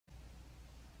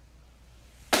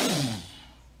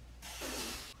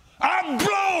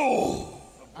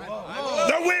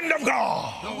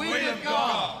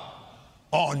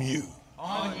On you.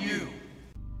 On you.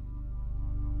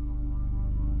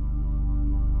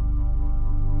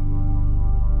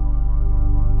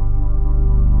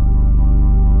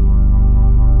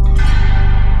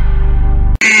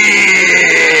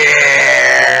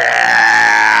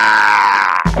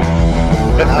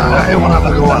 I want to have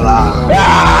a go at that.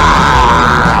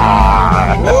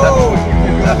 Whoa!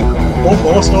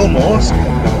 Almost.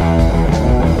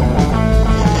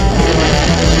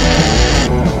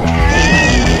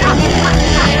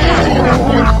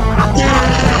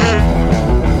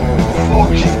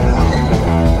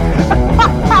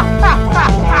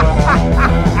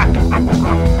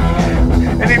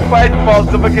 And he played balls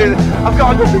up again. I've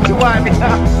got nothing to wipe me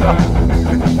ass off.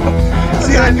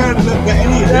 See, I can't remember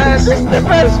any of This this. is the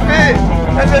best bit.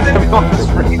 And then everyone was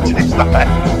reading his like,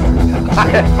 I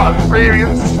have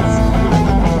experience.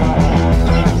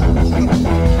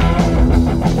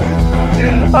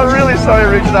 I'm really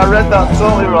sorry, Richard. I read that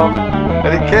totally wrong.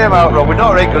 And it came out wrong. We're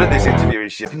not very good at this interviewing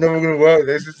shit. It's never going to work,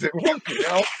 this, is it? Fucking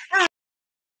hell.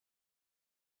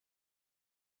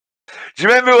 Do you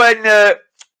remember when,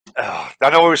 I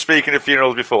know we were speaking of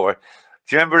funerals before.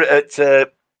 Do you remember at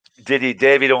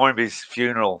David Hornby's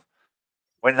funeral,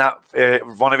 when that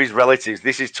one of his relatives,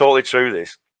 this is totally true,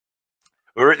 this,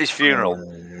 we were at this funeral,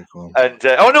 and,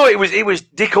 oh no, it was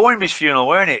Dick Hornby's funeral,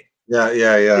 weren't it? Yeah.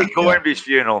 Dick Hornby's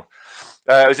funeral.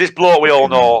 It was this bloke we all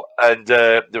know, and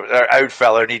our old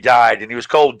fella, and he died, and he was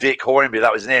called Dick Hornby,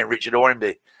 that was his name, Richard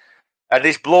Hornby. And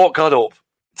this bloke got up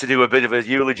to do a bit of a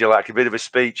eulogy, like a bit of a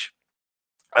speech.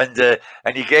 And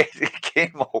he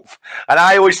came up, and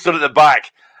I always stood at the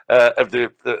back of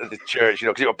the church, you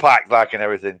know, because it was packed like and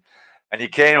everything. And he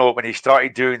came up and he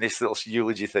started doing this little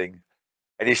eulogy thing,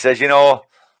 and he says, you know,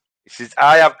 he says,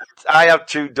 I have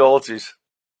two daughters,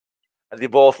 and they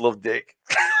both love Dick.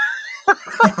 Is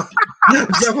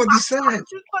that what he said?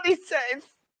 That's what he said.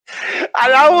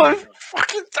 And I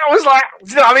was like,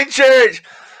 you know, I'm in church.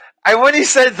 And when he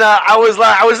said that, I was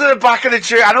at the back of the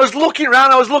church, and I was looking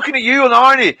around. I was looking at you and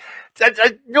Arnie.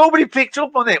 And nobody picked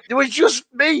up on it. It was just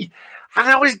me, and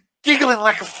I was giggling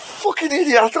like a fucking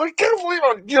idiot. I thought, I can't believe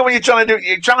it. You know, when you're trying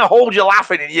to hold your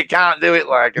laughing, and you can't do it.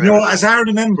 Like, you know, as I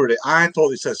remember it, I thought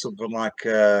he said something like,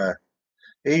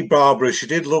 "Hey, Barbara, she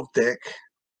did love Dick."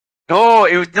 No,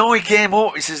 he came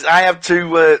up. He says, I have two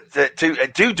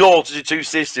daughters and two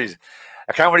sisters.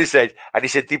 I can't remember what he said, and he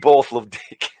said they both love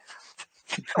Dick.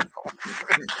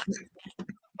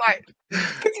 Like,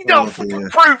 you don't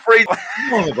proofread.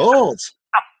 Oh my God.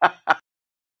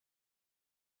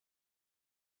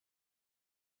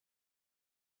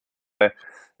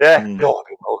 Yeah, no, it'd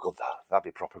be well good, that'd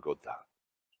be proper good, that.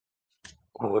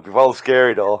 Oh, it'd be well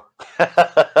scary, though. I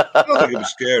don't think it'd be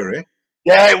scary.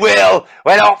 Yeah, it will.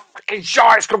 When all fucking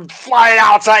sharks come flying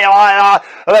out at you like that,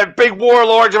 and then big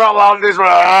warlords about landings,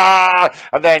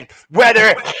 and then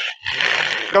weather,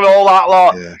 and all that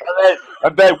lot, Yeah.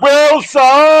 and then Wilson,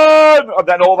 and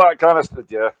then all that kind of stuff.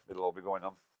 Yeah, it'll all be going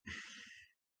on.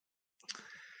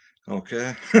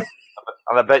 Okay.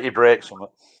 And I bet you break something.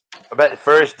 I bet the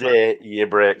first day you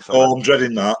break something. Oh, I'm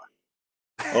dreading that.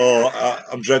 Oh,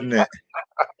 I'm dreading it.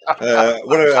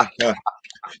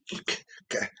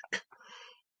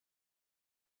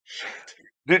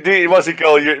 What's it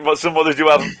called? What some others do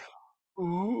have?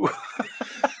 Ooh.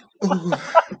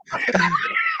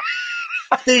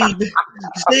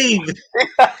 Steve.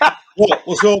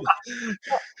 What's up?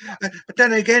 I've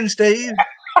done it again, Steve.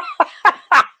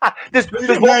 There's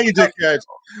Now, you dickhead.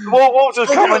 What was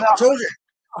coming up?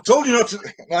 I told you not to.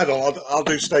 I'll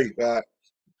do Steve.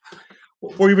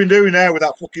 What have you been doing now with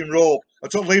that fucking rope? I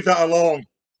told leave that alone.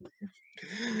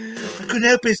 I couldn't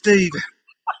help it, Steve.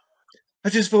 I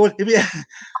just thought it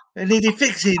needed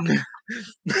fixing.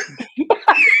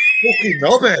 Fucking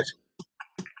knobhead.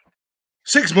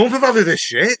 6 months I've had this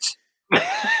shit.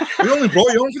 We only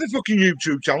brought you on for the fucking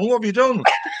YouTube channel. What have you done?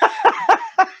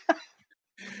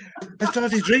 I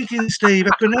started drinking, Steve.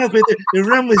 I couldn't help it. The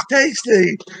rum was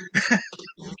tasty.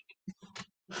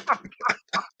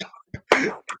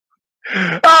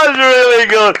 That was really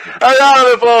good. A round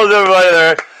of applause, everybody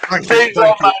there.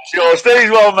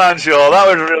 Steve's one man show. That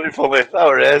was really funny. That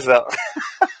was raised that.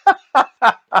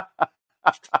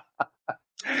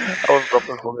 That was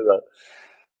proper funny, that.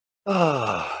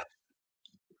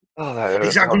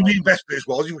 He's not going to be in best bit as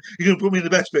well. You're going to put me in the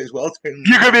best bit as well. You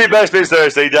can be in best bits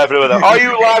Thursday, definitely. With that. Are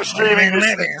you live streaming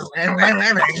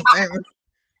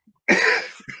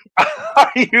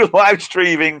Are you live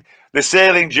streaming the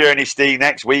sailing journey, Steve,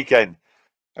 next weekend?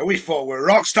 We thought we were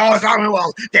rock stars, aren't we?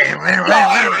 Well,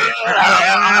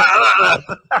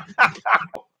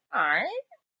 Alright.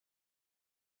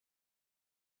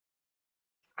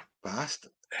 Fast.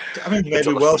 I mean,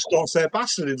 maybe Welsh don't say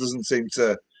bastard. It doesn't seem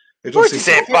to. Of course they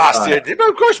say bastard. Right.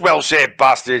 Of course Welsh say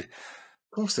bastard.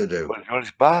 Of course they do. Well,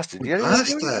 it's bastard. Yeah,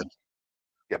 bastard.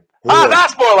 Yeah. Ah,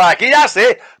 that's more like it. That's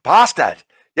it. Bastard.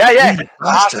 Yeah.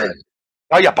 Bastard.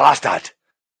 Oh, you bastard.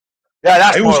 Yeah,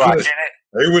 that's more like it.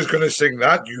 Who was going to sing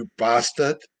that, you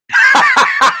bastard?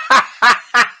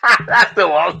 That's the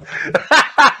one.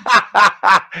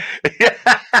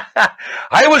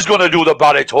 I was going to do the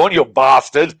baritone, you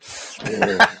bastard.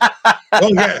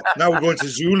 Well, yeah. Now we're going to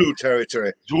Zulu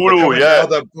territory. Zulu, yeah.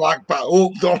 The black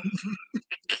battle. I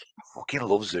fucking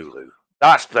love Zulu.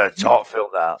 That's the top film.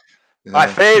 That yeah. My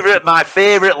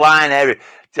favorite line ever.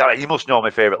 You must know my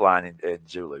favorite line in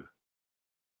Zulu.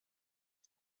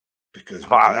 Because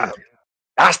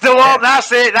that's the one.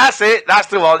 That's it. That's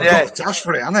the one. Yeah. Tash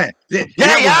for it, hasn't it?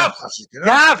 Yeah, you have. You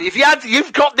have. If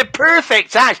you've got the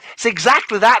perfect tash. It's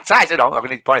exactly that tash. No, I'm not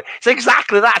going to point. It's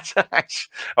exactly that tash.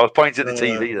 I was pointing at the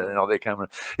TV then, not the camera.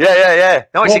 Yeah.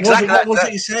 No, it's exactly that. What was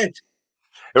it he said?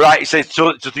 Right. He says.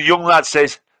 So the young lad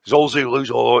says, "There's all Zulus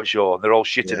all at shore, and they're all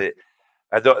shitting it."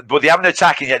 But they haven't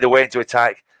attacking yet. They're waiting to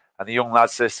attack. And the young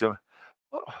lad says to him,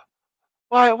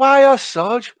 "Why us,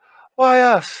 Sarge? Why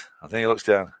us?" I think he looks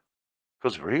down.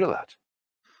 Because we're here, lad.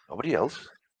 Nobody else.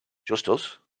 Just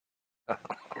us.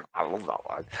 I love that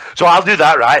line. So I'll do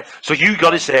that, right? So you got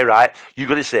to say, right? You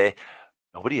got to say,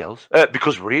 nobody else.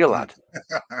 Because we're here, lad.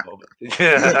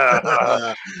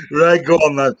 Right, go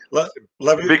on, then.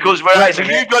 Let me, because we're right. So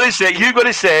you got to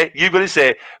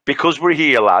say, because we're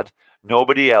here, lad.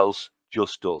 Nobody else,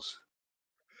 just us.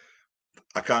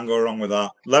 I can't go wrong with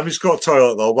that. Let me just go to the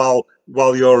toilet though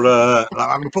while you're. I'm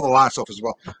going to put the lights off as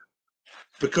well.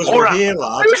 Because we're here,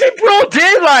 lad. It was in broad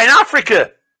daylight in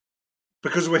Africa.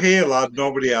 Because we're here, lad.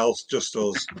 Nobody else, just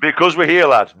us. Because we're here,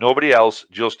 lad. Nobody else,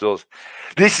 just us.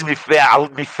 This is my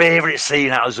favourite scene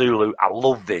out of Zulu. I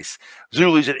love this.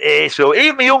 Zulu's an ace. So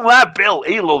even my young lad Bill,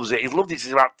 he loves it. He's loved it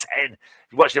since about 10.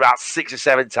 He's watched it about 6 or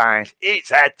 7 times. It's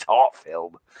a top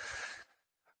film.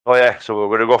 Oh yeah, so we're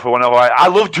going to go for one of our. I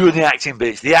love doing the acting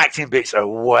bits. The acting bits are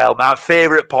my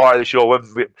favourite part of the show.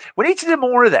 We need to do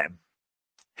more of them.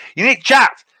 You need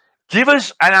chat. Give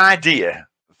us an idea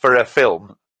for a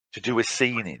film to do a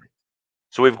scene in.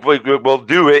 So we'll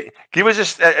do it. Give us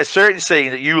a certain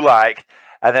scene that you like,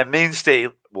 and then me and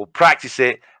Steve will practice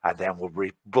it, and then we'll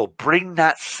bring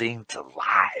that scene to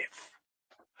life.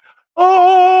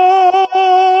 Oh.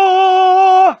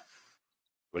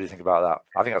 What do you think about that?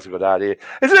 I think that's a good idea.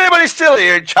 Is anybody still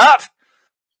here in chat?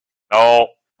 No.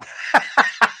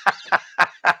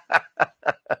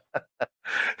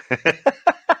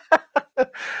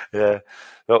 Yeah.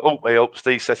 Oh, I hope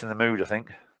Steve's setting the mood, I think.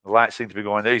 The lights seem to be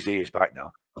going. These ears back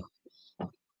now.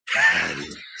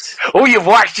 Oh, you've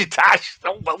waxed your tash.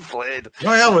 Oh, well played. No,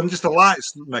 I haven't. Just the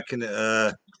lights making it.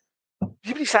 Yeah,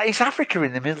 but it's Africa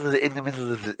in the middle of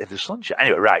the sunshine.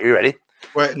 Anyway, right, you ready?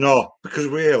 Wait, no, because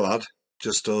we're here, lad.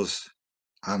 Just us.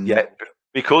 And yeah,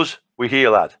 because we're here,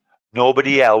 lad.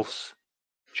 Nobody else,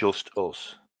 just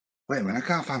us. Wait a minute, I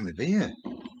can't find the beer.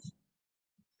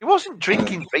 He wasn't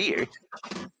drinking beer.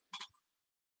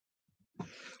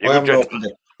 Don't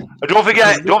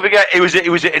forget. He was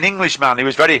an Englishman. He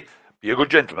was be a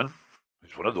good gentleman.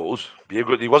 He's one of those. Be a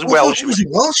good. He wasn't Welsh. Was he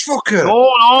Welsh fucker?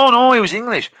 No. He was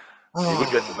English. Be a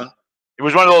good gentleman. He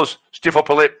was one of those stiff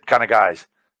upper lip kind of guys.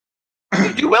 You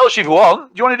can do Welsh if you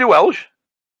want. Do you want to do Welsh?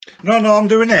 No, I'm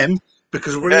doing him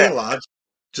because we're here, lad.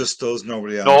 Just us,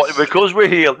 nobody else. No, because we're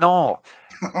here. No,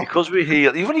 because we're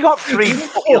here. You've only got 3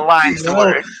 fucking lines to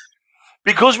learn.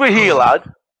 Because we're here,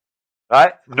 lad.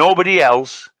 Right? Nobody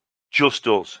else, just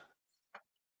us.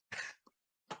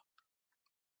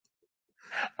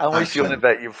 I wish you wouldn't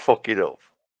bet you fuck it up.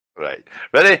 Right.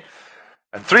 Ready?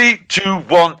 And 3, 2,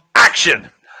 1, action.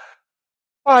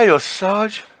 Why us,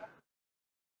 Sarge?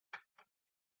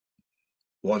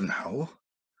 What now?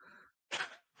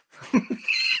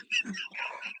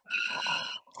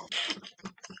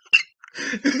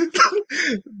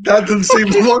 That doesn't seem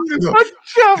long enough.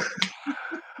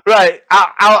 Right,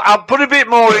 I'll put a bit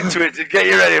more into it to get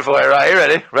you ready for it. Right, you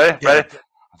ready? Ready? Yeah. Ready?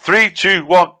 3, 2,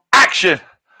 1, action!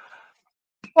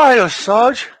 Why us,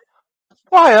 Sarge?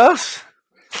 Why us?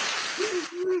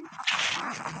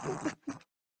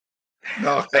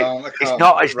 No, I can't. It's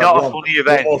not a funny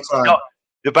event.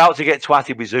 You're about to get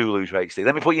twatted with Zulus, right, Steve?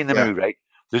 Let me put you in the mood, right?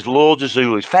 There's loads of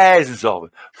Zulus, thousands of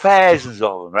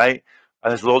them, right?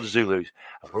 And there's loads of Zulus.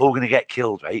 And we're all going to get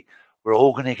killed, right? We're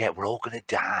all going to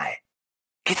die.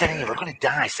 Get that in here, we're going to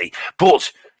die, see?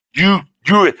 But you're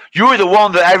the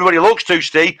one that everybody looks to,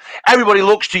 Steve. Everybody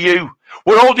looks to you.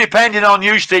 We're all depending on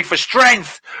you, Steve, for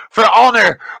strength, for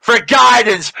honor, for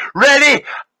guidance. Ready?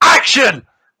 Action!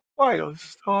 Why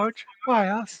us, George? Why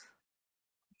us?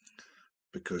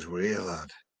 Because we're here, lad.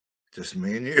 Just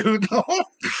me and you. No.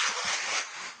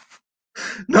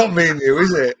 Not me and you,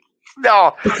 is it?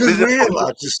 No, Because we're here,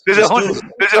 lad. There's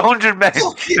 100 men.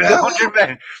 Fucking There's hell. 100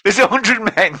 men. There's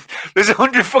 100 men. There's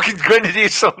 100 fucking grenadier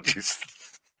soldiers.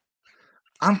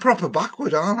 I'm proper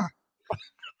backward, aren't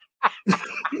I?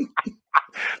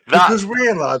 Because we're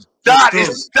here, lad. That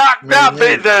there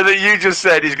bit there that you just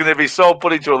said is going to be so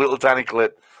put into a little tiny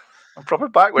clip. I'm proper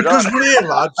backward, Because aren't I? we're here,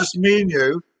 lad. Just me and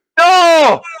you.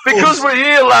 No! Because we're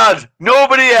here, lad.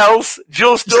 Nobody else,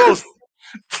 just us.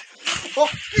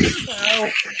 Fucking hell.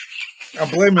 I'm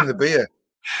blaming the beer.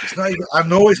 It's not even, I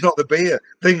know it's not the beer.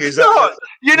 Thing is, No,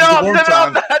 you know, one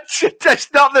time,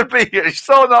 that's not the beer. It's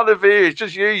so not the beer. It's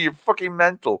just you. You're fucking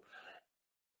mental.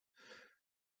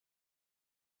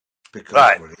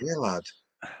 because we're here, lad.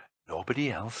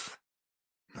 Nobody else.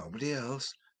 Nobody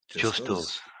else. Just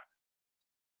us.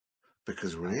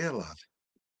 Because we're here, lad.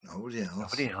 Nobody else.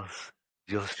 Nobody else.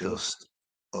 Just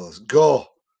us. Go.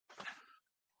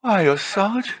 Why us,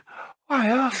 Sarge?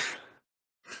 Why us?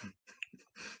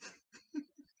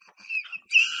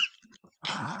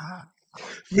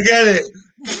 Forget it.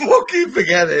 Fucking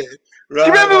forget it. Right,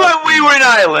 Do you remember when we were in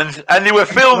Ireland and they were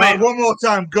filming? Right, one more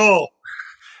time, go.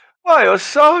 Why us,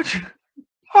 Sarge?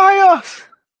 Why us?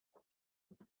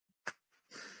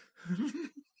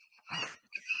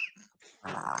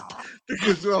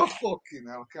 Because, oh, fucking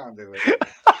hell, I can't do it.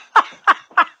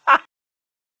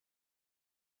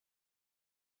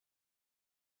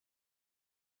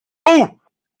 Oh,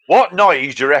 what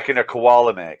noise do you reckon a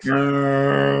koala makes?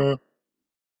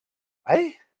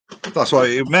 Hey? That's why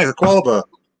it makes a koala bear.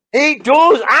 It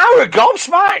does. Our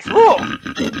gobsmacked. Look.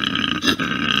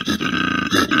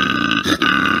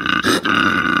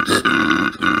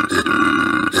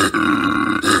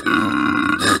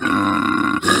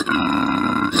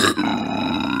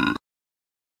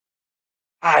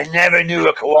 I never knew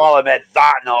a koala made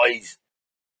that noise.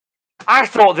 I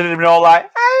thought they were all like,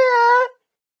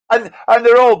 and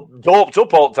they're all doped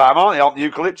up all the time, aren't they? On the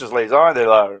eucalyptus leaves, aren't they?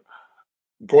 Like,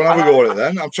 go and have a go at it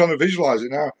then. I'm trying to visualise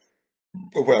it now.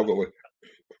 Oh, wait, I've got one.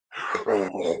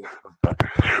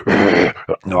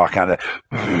 No, I can't.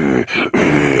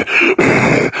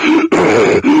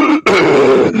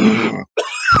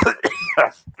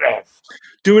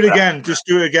 Do it again. Just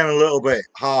do it again a little bit.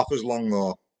 Half as long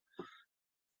though.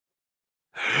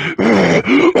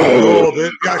 Oh,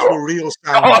 the actual real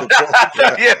sound. Oh,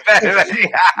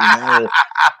 no.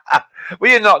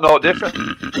 Well, you're not no different.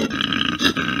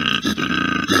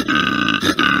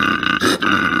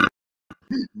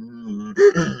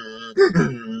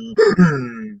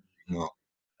 No.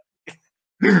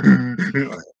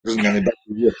 Doesn't get any better.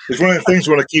 It's one of the things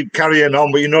you want to keep carrying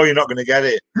on, but you know you're not going to get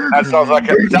it. That sounds more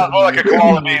like a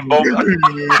koala being bumped. I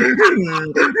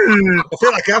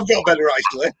feel like I've got better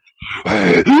actually.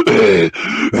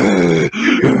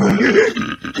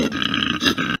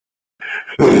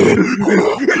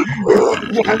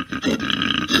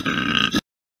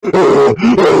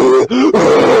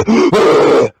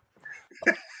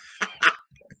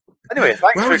 Anyway,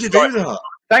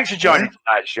 thanks for joining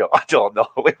tonight's show. I don't know.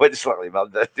 We went slightly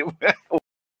mad there, didn't we?